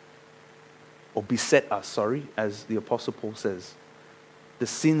us, or beset us, as the Apostle Paul says. The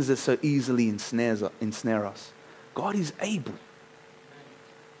sins that so easily ensnare us. God is able.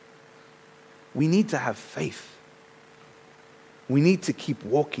 We need to have faith. We need to keep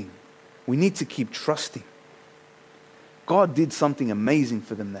walking. We need to keep trusting. God did something amazing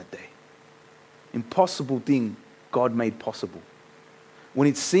for them that day. Impossible thing God made possible. When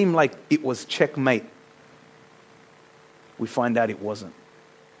it seemed like it was checkmate, we find out it wasn't.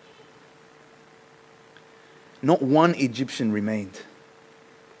 Not one Egyptian remained.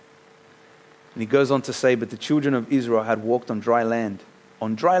 And he goes on to say, but the children of Israel had walked on dry land.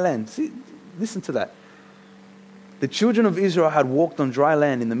 On dry land. See, listen to that. The children of Israel had walked on dry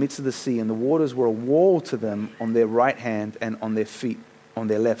land in the midst of the sea, and the waters were a wall to them on their right hand and on their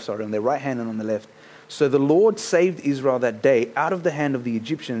left, on their right hand and on the left. So the Lord saved Israel that day out of the hand of the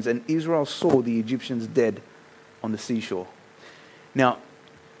Egyptians, and Israel saw the Egyptians dead on the seashore. Now,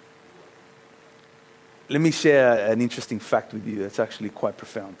 let me share an interesting fact with you that's actually quite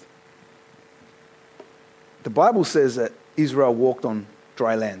profound. The Bible says that Israel walked on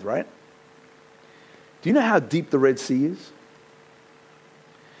dry land, right? Do you know how deep the Red Sea is?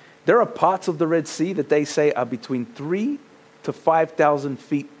 There are parts of the Red Sea that they say are between 3,000 to 5,000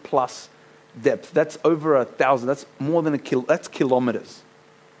 feet plus depth. That's over 1,000. That's more than that's kilometers.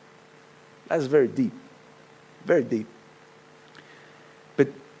 That's very deep. Very deep. But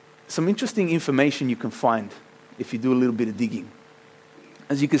some interesting information you can find if you do a little bit of digging.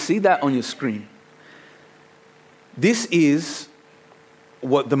 As you can see that on your screen. This is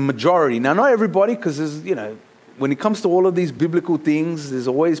what the majority, now not everybody, because there's, when it comes to all of these biblical things, there's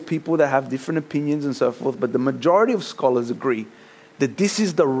always people that have different opinions and so forth, but the majority of scholars agree that this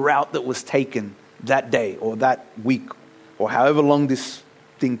is the route that was taken that day or that week or however long this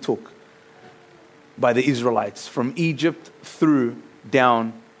thing took by the Israelites from Egypt through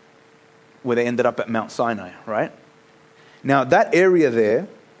down where they ended up at Mount Sinai, right? Now, that area there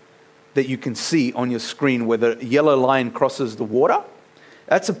that you can see on your screen where the yellow line crosses the water,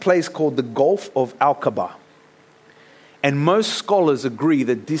 that's a place called the Gulf of Aqaba. And most scholars agree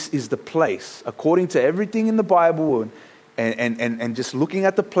that this is the place, according to everything in the Bible and just looking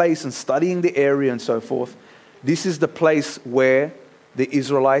at the place and studying the area and so forth, this is the place where the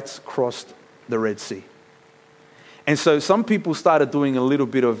Israelites crossed the Red Sea. And so some people started doing a little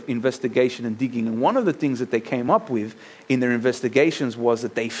bit of investigation and digging. And one of the things that they came up with in their investigations was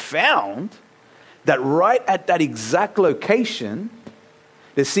that they found that right at that exact location,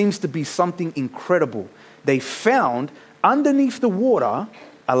 there seems to be something incredible. They found underneath the water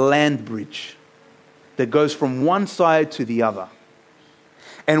a land bridge that goes from one side to the other.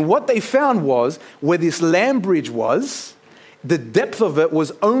 And what they found was where this land bridge was, the depth of it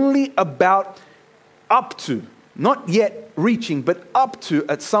was only about up to, not yet reaching, but up to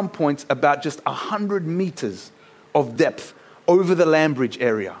at some points about just 100 meters of depth over the land bridge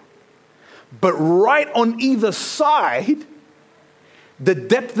area. But right on either side, the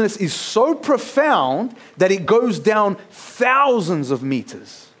depthness is so profound that it goes down thousands of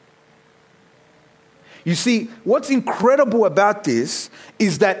meters. You see, what's incredible about this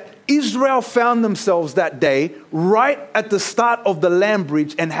is that Israel found themselves that day right at the start of the land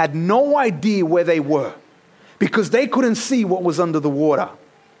bridge and had no idea where they were because they couldn't see what was under the water.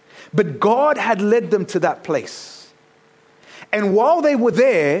 But God had led them to that place. And while they were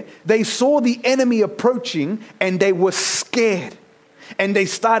there, they saw the enemy approaching and they were scared and they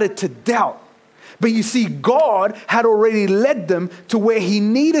started to doubt. But you see, God had already led them to where He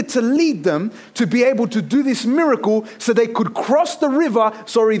needed to lead them to be able to do this miracle so they could cross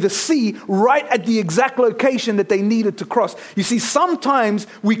the sea, right at the exact location that they needed to cross. You see, sometimes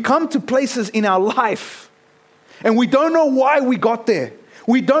we come to places in our life and we don't know why we got there.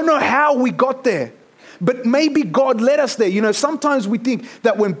 We don't know how we got there. But maybe God led us there. You know, sometimes we think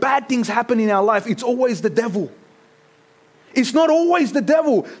that when bad things happen in our life, it's always the devil. It's not always the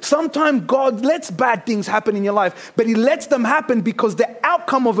devil. Sometimes God lets bad things happen in your life, but He lets them happen because the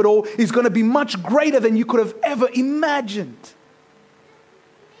outcome of it all is going to be much greater than you could have ever imagined.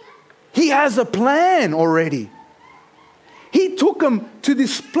 He has a plan already. He took them to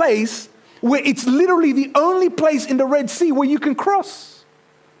this place where it's literally the only place in the Red Sea where you can cross.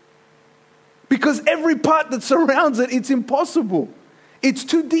 Because every part that surrounds it, it's impossible. It's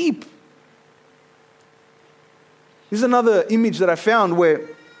too deep. This is another image that I found where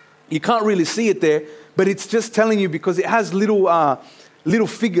you can't really see it there, but it's just telling you because it has little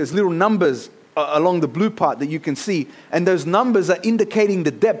figures, little numbers along the blue part that you can see. And those numbers are indicating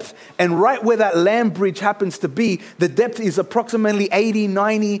the depth. And right where that land bridge happens to be, the depth is approximately 80,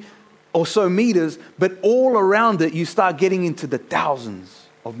 90 or so meters. But all around it, you start getting into the thousands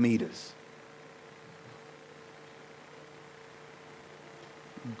of meters.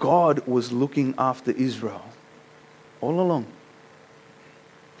 God was looking after Israel all along.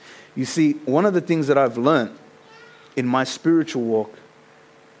 You see, one of the things that I've learned in my spiritual walk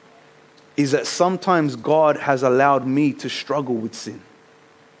is that sometimes God has allowed me to struggle with sin.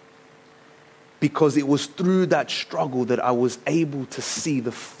 Because it was through that struggle that I was able to see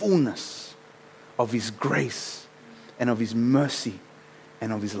the fullness of His grace and of His mercy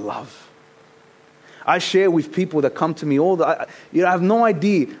and of His love. I share with people that come to me I have no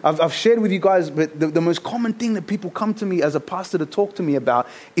idea. I've shared with you guys, but the most common thing that people come to me as a pastor to talk to me about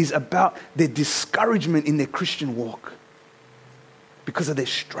is about their discouragement in their Christian walk because of their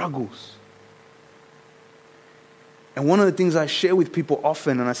struggles. And one of the things I share with people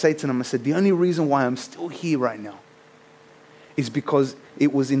often, and I say to them, I said, the only reason why I'm still here right now is because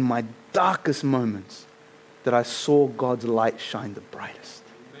it was in my darkest moments that I saw God's light shine the brightest.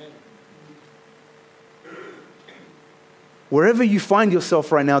 Wherever you find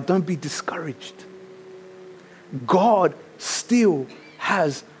yourself right now, don't be discouraged. God still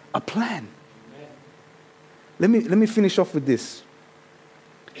has a plan. Let me finish off with this.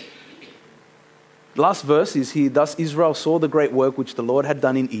 Last verse is here. Thus Israel saw the great work which the Lord had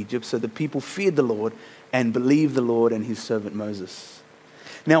done in Egypt, so the people feared the Lord and believed the Lord and His servant Moses.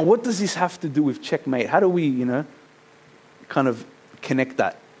 Now, what does this have to do with checkmate? How do we, kind of connect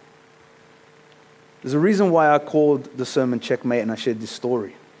that? There's a reason why I called the sermon Checkmate and I shared this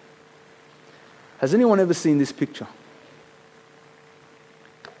story. Has anyone ever seen this picture?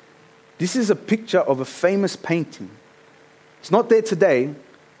 This is a picture of a famous painting. It's not there today,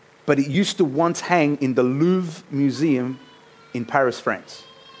 but it used to once hang in the Louvre Museum in Paris, France.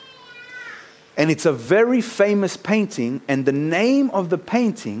 And it's a very famous painting, and the name of the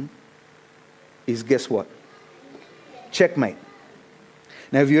painting is, guess what? Checkmate.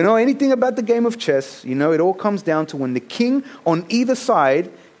 Now, if you know anything about the game of chess, you know it all comes down to when the king on either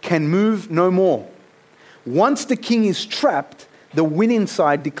side can move no more. Once the king is trapped, the winning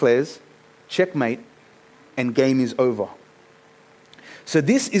side declares checkmate and game is over. So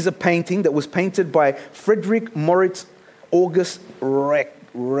this is a painting that was painted by Friedrich Moritz August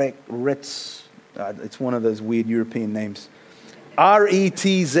Retz. It's one of those weird European names.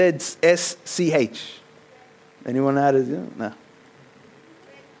 Retzsch. Anyone know how to do it? No.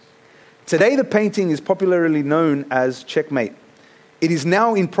 Today the painting is popularly known as Checkmate. It is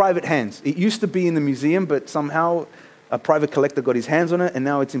now in private hands. It used to be in the museum, but somehow a private collector got his hands on it, and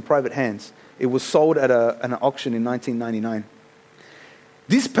now it's in private hands. It was sold at an auction in 1999.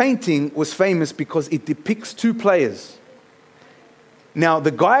 This painting was famous because it depicts two players. Now,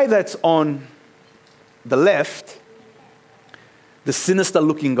 the guy that's on the left, the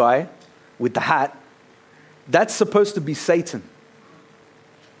sinister-looking guy with the hat, that's supposed to be Satan.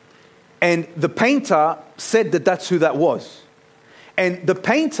 And the painter said that that's who that was. And the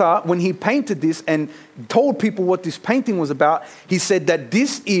painter, when he painted this and told people what this painting was about, he said that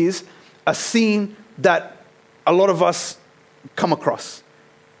this is a scene that a lot of us come across.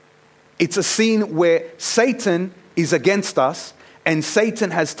 It's a scene where Satan is against us, and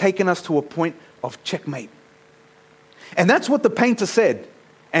Satan has taken us to a point of checkmate. And that's what the painter said.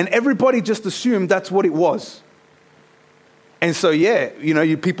 And everybody just assumed that's what it was. And so, yeah,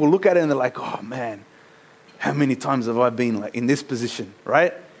 you people look at it and they're like, oh man, how many times have I been like in this position,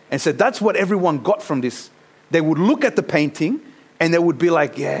 right? And so that's what everyone got from this. They would look at the painting and they would be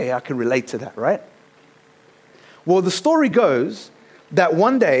like, yeah, I can relate to that, right? Well, the story goes that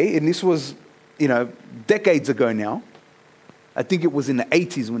one day, and this was, decades ago now, I think it was in the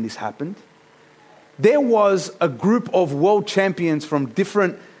 80s when this happened, there was a group of world champions from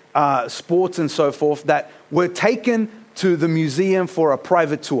different sports and so forth that were taken to the museum for a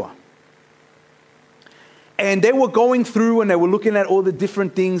private tour. And they were going through and they were looking at all the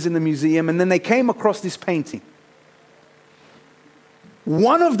different things in the museum, and then they came across this painting.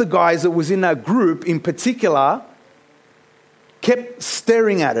 One of the guys that was in that group in particular kept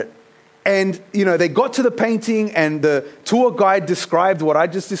staring at it. And, they got to the painting and the tour guide described what I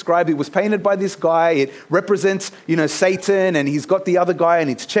just described. It was painted by this guy. It represents, Satan, and he's got the other guy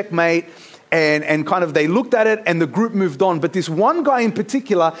and it's checkmate. And kind of they looked at it and the group moved on. But this one guy in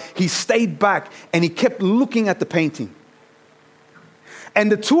particular, he stayed back and he kept looking at the painting.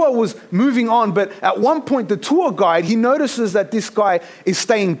 And the tour was moving on. But at one point, the tour guide, he notices that this guy is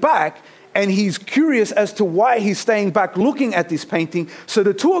staying back. And he's curious as to why he's staying back looking at this painting. So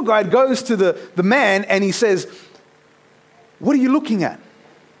the tour guide goes to the man and he says, what are you looking at?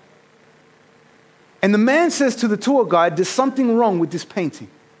 And the man says to the tour guide, there's something wrong with this painting.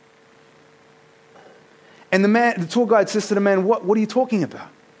 And the tour guide says to the man, what are you talking about?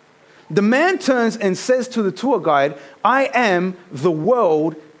 The man turns and says to the tour guide, I am the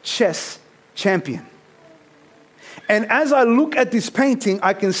world chess champion. And as I look at this painting,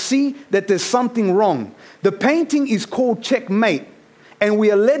 I can see that there's something wrong. The painting is called Checkmate. And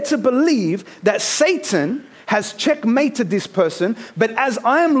we are led to believe that Satan has checkmated this person. But as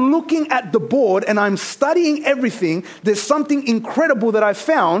I am looking at the board and I'm studying everything, there's something incredible that I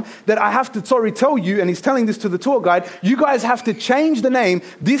found that I have to tell you, and he's telling this to the tour guide, you guys have to change the name.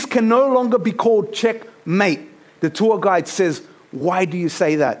 This can no longer be called Checkmate. The tour guide says, why do you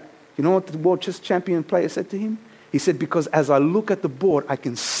say that? You know what the world chess champion player said to him? He said, because as I look at the board, I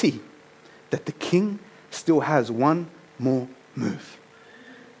can see that the king still has one more move.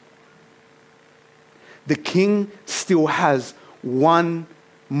 The king still has one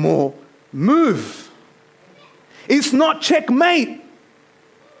more move. It's not checkmate.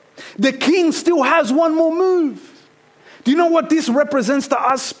 The king still has one more move. Do you know what this represents to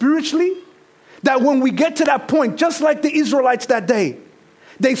us spiritually? That when we get to that point, just like the Israelites that day,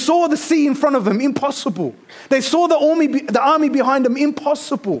 they saw the sea in front of them, impossible. They saw the army behind them,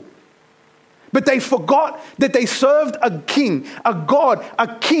 impossible. But they forgot that they served a king, a God,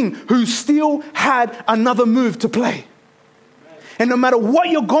 a king who still had another move to play. And no matter what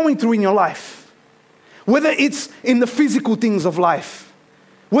you're going through in your life, whether it's in the physical things of life,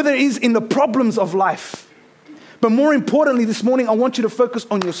 whether it is in the problems of life, but more importantly this morning, I want you to focus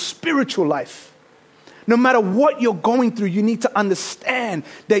on your spiritual life. No matter what you're going through, you need to understand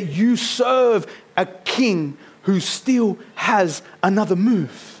that you serve a king who still has another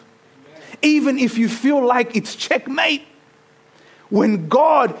move. Even if you feel like it's checkmate, when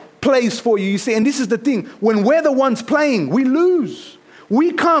God plays for you, you see, and this is the thing, when we're the ones playing, we lose.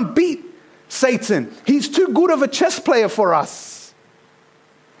 We can't beat Satan. He's too good of a chess player for us.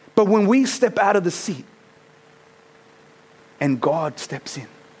 But when we step out of the seat and God steps in,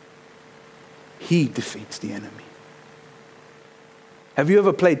 He defeats the enemy. Have you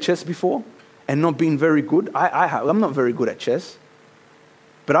ever played chess before and not been very good? I have. I'm not very good at chess.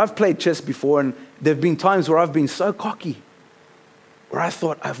 But I've played chess before, and there have been times where I've been so cocky, where I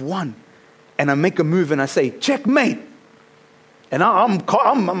thought I've won. And I make a move and I say, checkmate. And I'm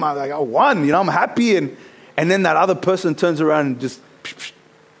like, I won, I'm happy. And then that other person turns around and just,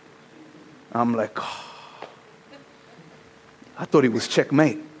 I'm like, oh, I thought it was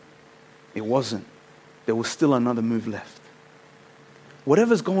checkmate. It wasn't. There was still another move left.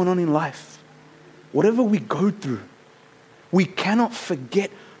 Whatever's going on in life, whatever we go through, we cannot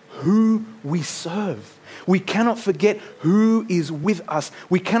forget who we serve. We cannot forget who is with us.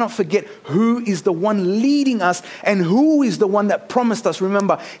 We cannot forget who is the one leading us and who is the one that promised us.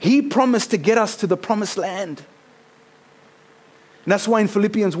 Remember, He promised to get us to the promised land. And that's why in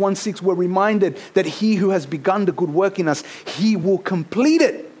Philippians 1:6 we're reminded that He who has begun the good work in us, He will complete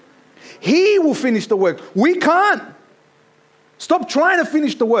it. He will finish the work. We can't. Stop trying to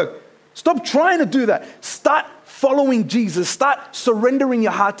finish the work. Stop trying to do that. Start following Jesus. Start surrendering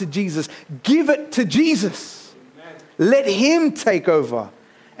your heart to Jesus. Give it to Jesus. Amen. Let Him take over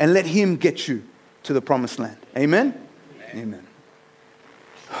and let Him get you to the promised land. Amen? Amen.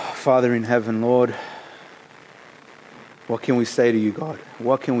 Father in heaven, Lord, what can we say to you, God?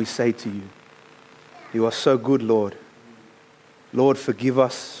 What can we say to you? You are so good, Lord. Lord, forgive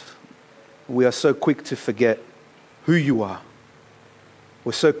us. We are so quick to forget who you are.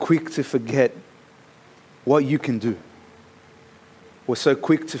 We're so quick to forget what you can do. We're so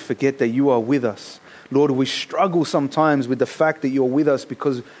quick to forget that you are with us. Lord, we struggle sometimes with the fact that you're with us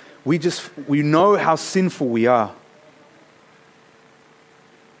because we know how sinful we are.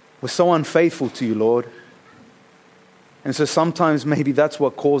 We're so unfaithful to you, Lord. And so sometimes maybe that's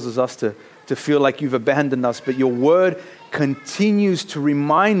what causes us to feel like you've abandoned us. But your word continues to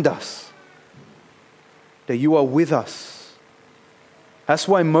remind us that you are with us. That's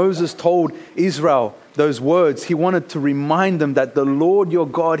why Moses told Israel those words. He wanted to remind them that the Lord your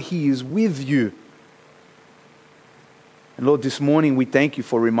God, He is with you. And Lord, this morning we thank you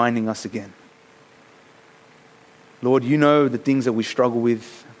for reminding us again. Lord, you know the things that we struggle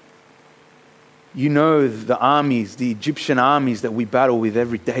with. You know the armies, the Egyptian armies that we battle with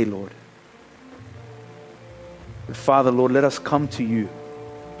every day, Lord. But Father, Lord, let us come to you.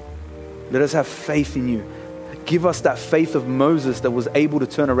 Let us have faith in you. Give us that faith of Moses that was able to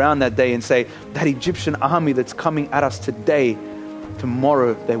turn around that day and say, that Egyptian army that's coming at us today,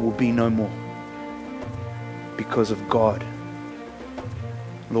 tomorrow there will be no more. Because of God.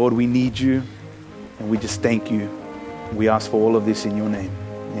 Lord, we need you and we just thank you. We ask for all of this in your name.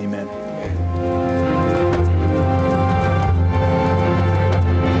 Amen.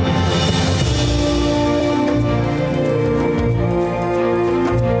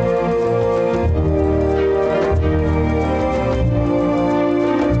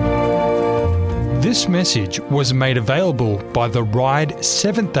 This message was made available by the Ryde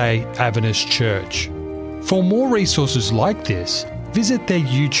Seventh-day Adventist Church. For more resources like this, visit their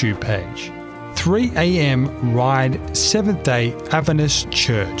YouTube page, 3am Ryde Seventh-day Adventist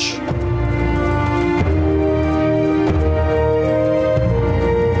Church.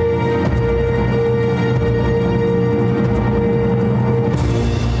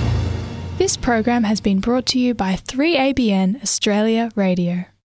 This program has been brought to you by 3ABN Australia Radio.